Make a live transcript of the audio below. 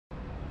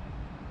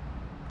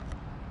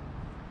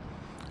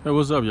Hey,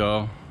 what's up,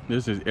 y'all?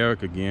 This is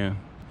Eric again,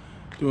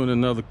 doing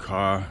another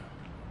car.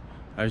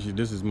 Actually,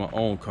 this is my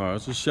own car.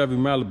 It's a Chevy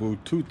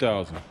Malibu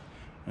 2000.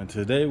 And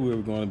today we're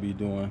going to be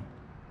doing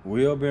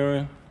wheel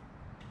bearing,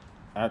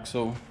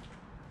 axle,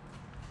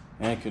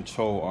 and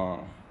control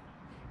arm,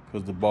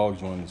 because the ball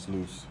joint is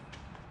loose.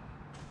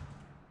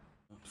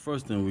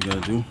 First thing we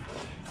gotta do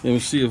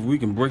is see if we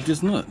can break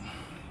this nut.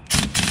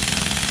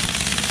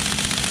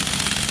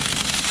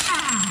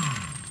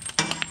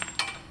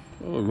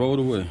 Oh, it rolled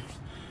away.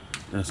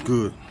 That's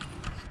good.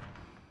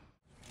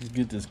 Let's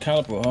get this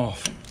caliper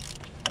off.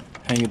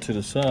 Hang it to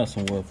the side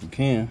somewhere if we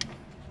can.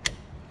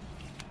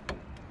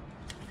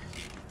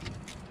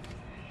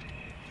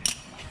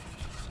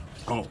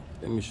 Oh,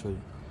 let me show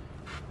you.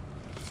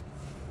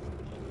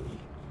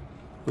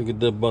 Look at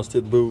that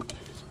busted boot.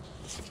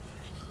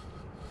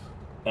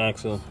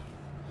 Axle.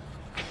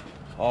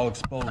 All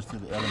exposed to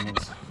the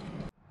elements.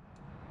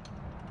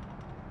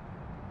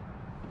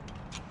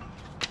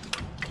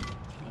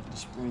 Got the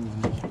spring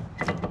in there.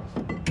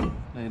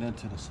 Lay that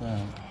to the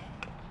side.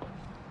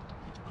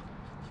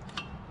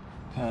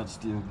 Pad's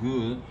still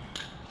good.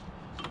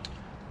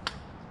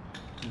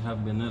 It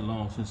haven't been that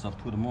long since I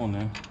put them on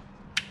there.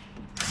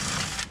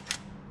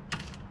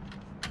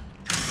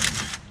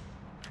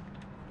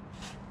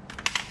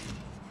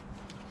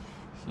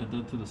 Set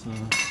that to the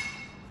side.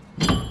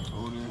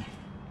 Hold it.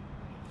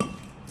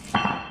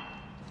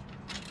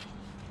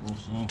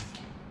 Off.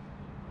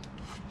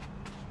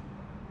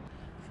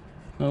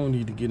 Now we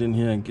need to get in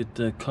here and get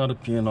that cotter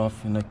pin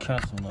off and that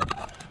castle nut.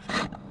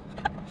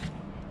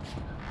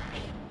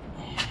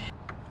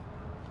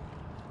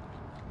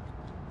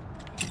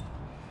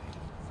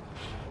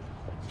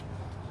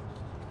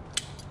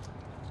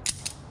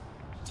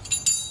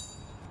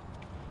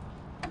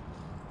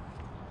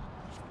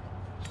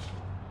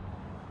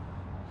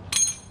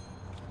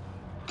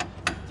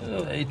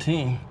 Oh,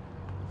 18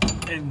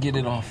 and get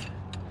it off.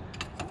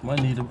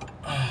 Might need a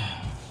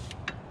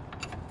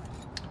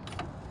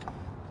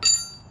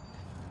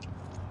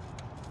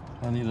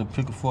I need a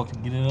pick a fork to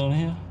get it on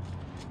here,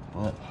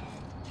 but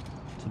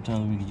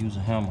sometimes we can use a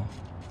hammer.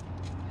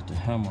 Get the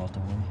hammer out the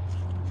way.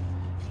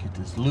 Get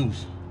this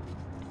loose.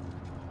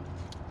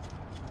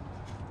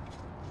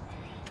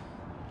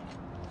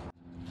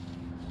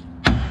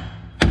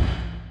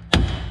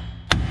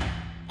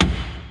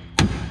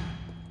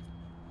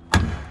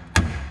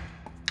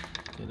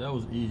 Okay, that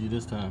was easy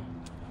this time.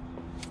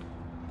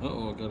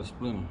 Uh-oh, I got a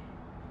splinter.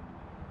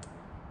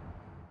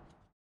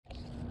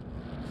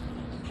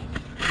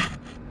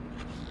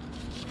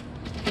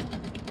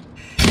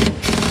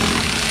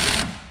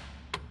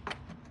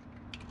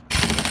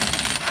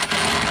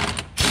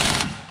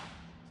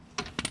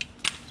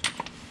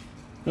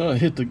 Oh, it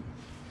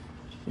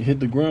hit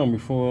the ground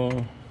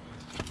before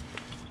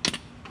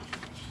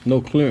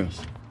no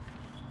clearance.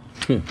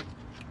 It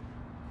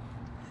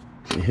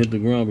hit the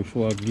ground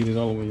before I get it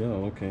all the way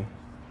out. Okay.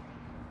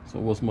 So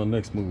what's my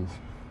next move?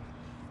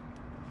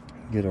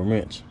 Get a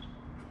wrench.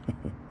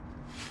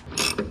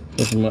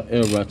 That's my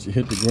air ratchet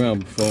hit the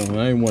ground before, and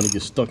I didn't want to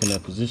get stuck in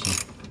that position.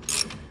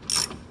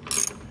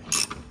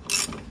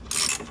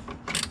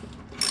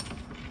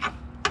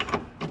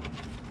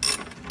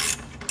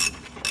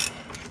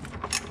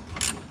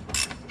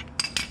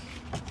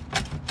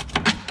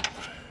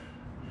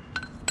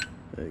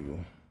 There you go.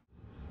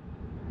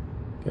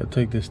 Gotta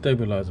take this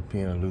stabilizer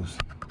pin loose.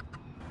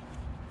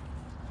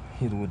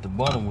 Hit it with the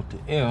bottom with the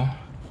air.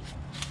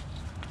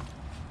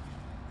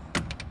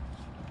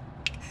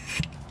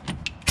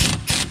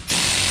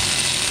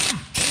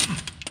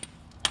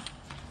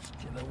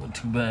 Okay, that wasn't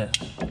too bad.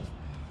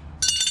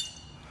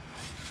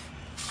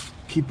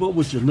 Keep up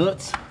with your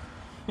nuts.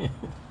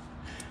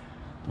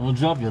 Don't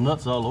drop your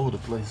nuts all over the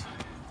place.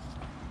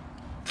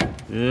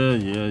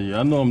 Yeah.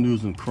 I know I'm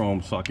using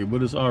chrome socket,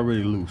 but it's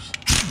already loose.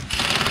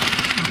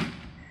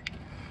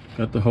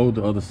 Got to hold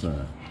the other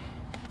side.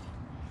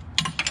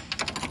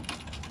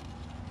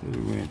 Get a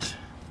wrench.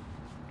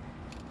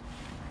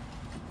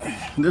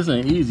 This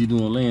ain't easy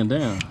doing laying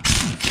down.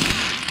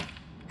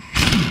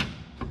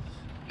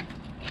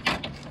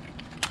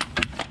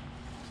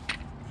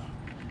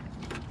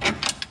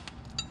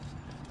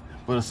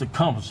 But it's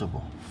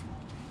accomplishable.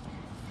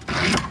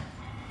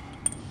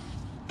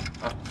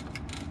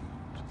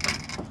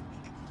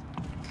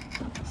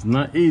 It's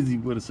not easy,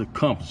 but it's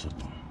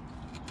accomplishable.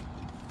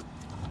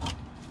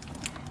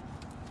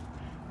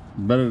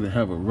 Better to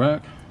have a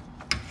rack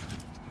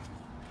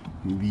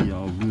and be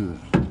all good.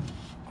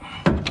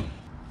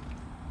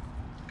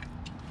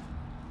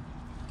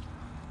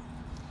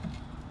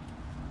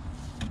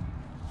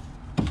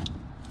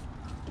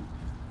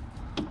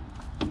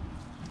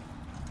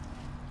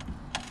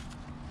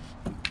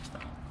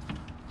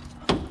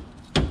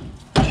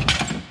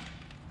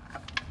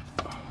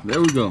 There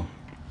we go.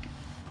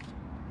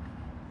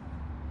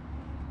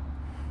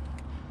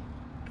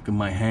 Look at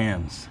my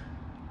hands.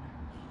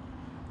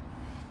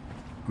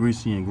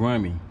 Greasy and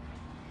grimy.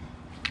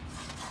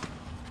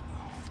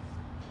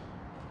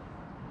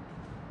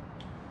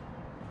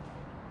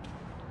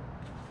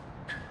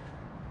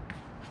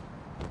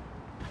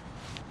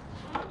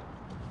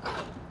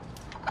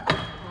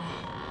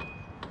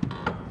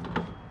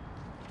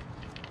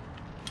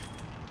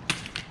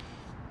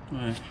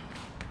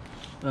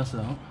 That's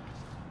out.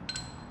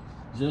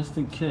 Just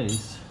in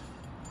case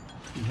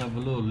you have a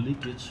little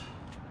leakage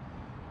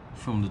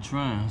from the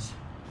trans,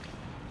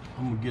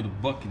 I'm gonna get a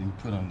bucket and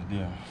put under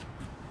there.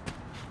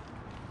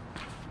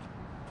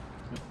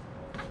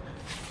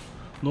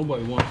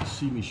 Nobody wants to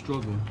see me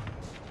struggle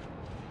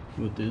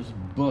with this,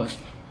 but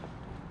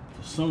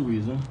for some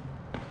reason,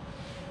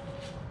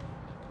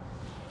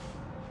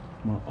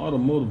 my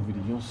automotive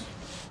videos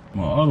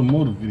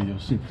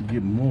seem to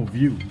get more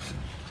views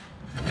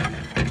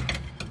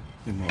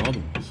than my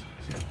other ones.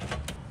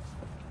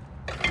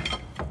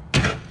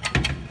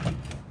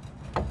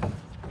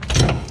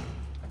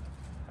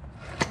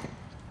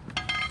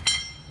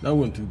 That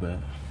wasn't too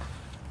bad.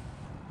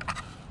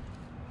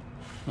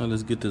 Now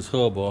let's get this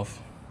hub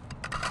off.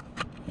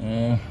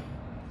 You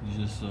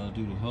just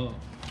do the hub.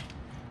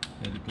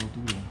 Let it go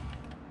through there.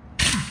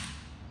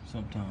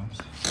 Sometimes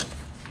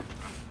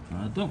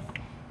I don't.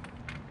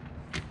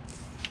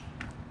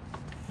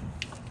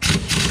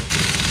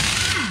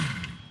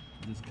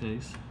 In this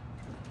case,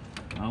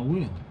 I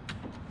will.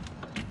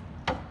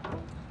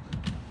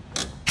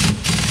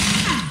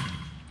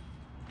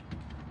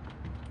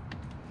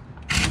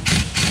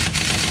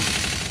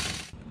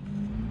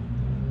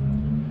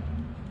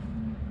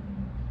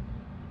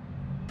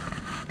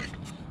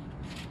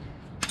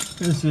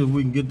 Let's see if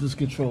we can get this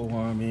control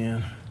arm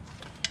in.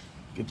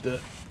 Get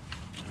that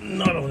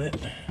nut on it.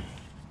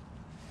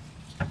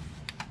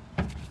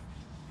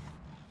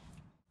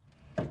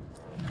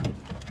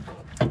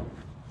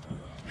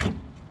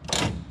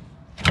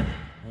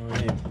 All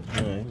right,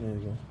 there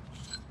you go.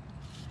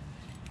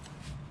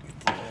 Get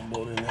the arm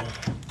bolt in there.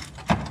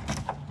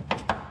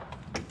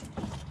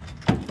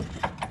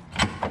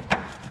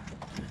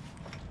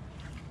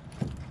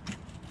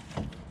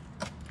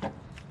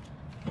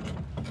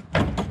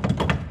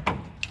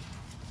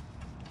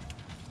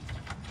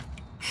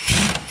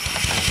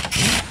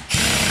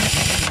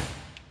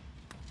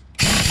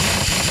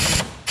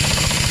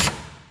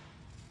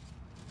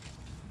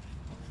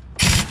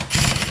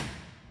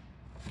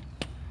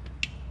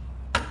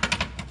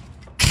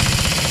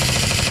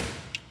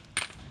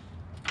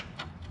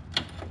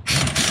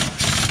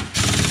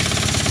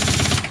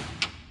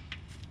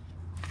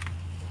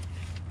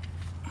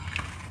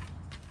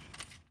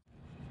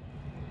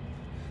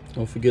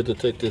 Don't forget to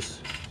take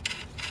this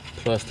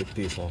plastic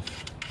piece off.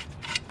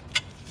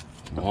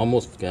 I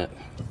almost forgot.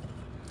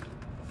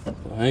 But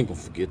I ain't gonna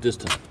forget this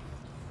time.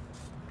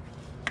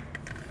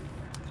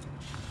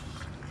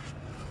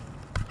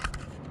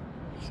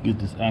 Let's get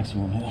this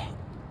axle in here.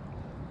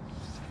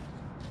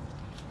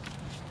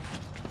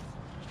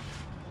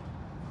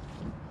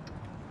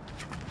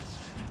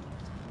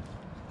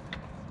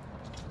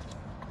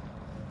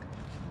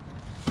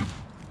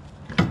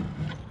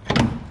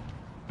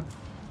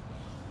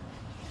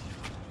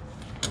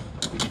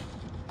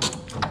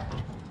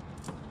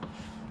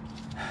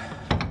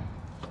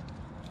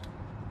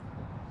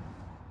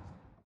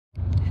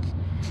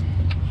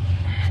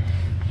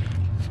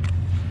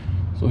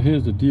 So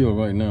here's the deal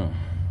right now.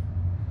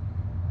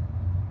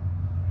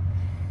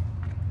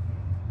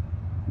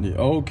 The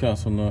old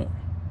castle nut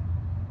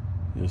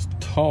is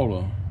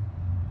taller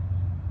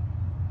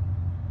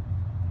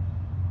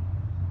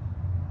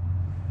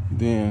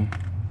than,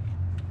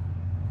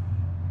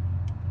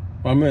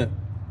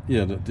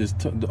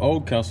 the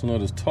old castle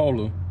nut is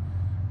taller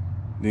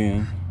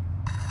than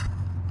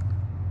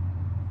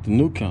the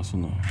new castle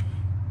nut.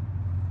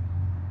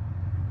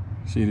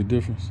 See the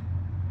difference?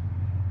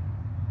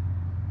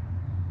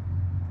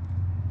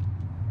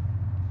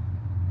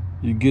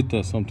 You get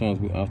that sometimes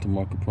with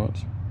aftermarket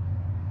parts.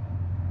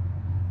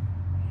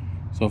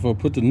 So if I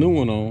put the new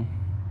one on,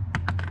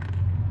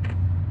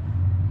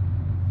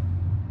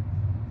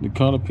 the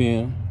counter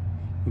pin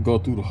will go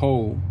through the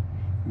hole,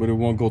 but it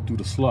won't go through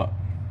the slot.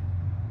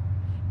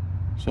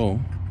 So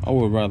I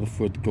would rather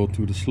for it to go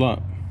through the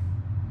slot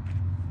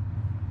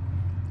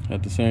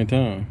at the same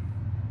time.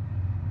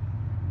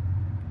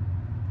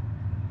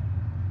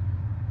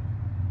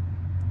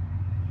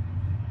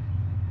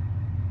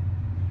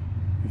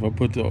 If I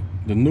put the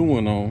new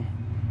one on,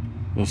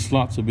 the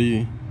slots will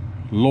be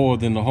lower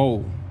than the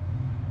hole.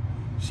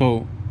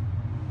 So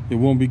it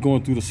won't be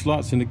going through the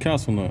slots in the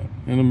castle nut.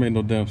 And it made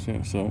no damn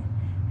sense. So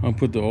I'm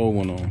put the old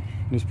one on.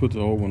 Let's put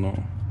the old one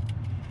on.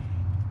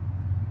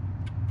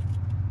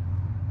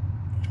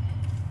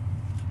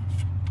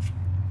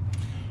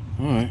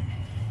 All right.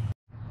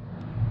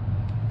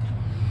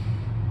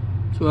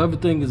 So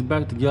everything is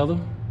back together.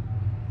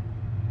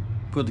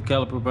 Put the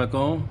caliper back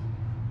on.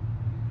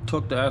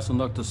 Took the axle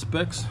nut to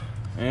specs,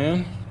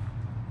 and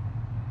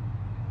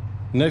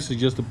next is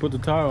just to put the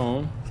tire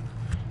on,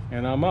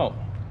 and I'm out.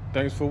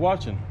 Thanks for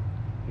watching.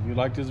 If you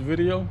like this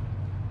video,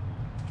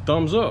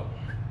 thumbs up,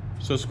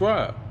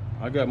 subscribe.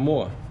 I got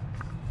more.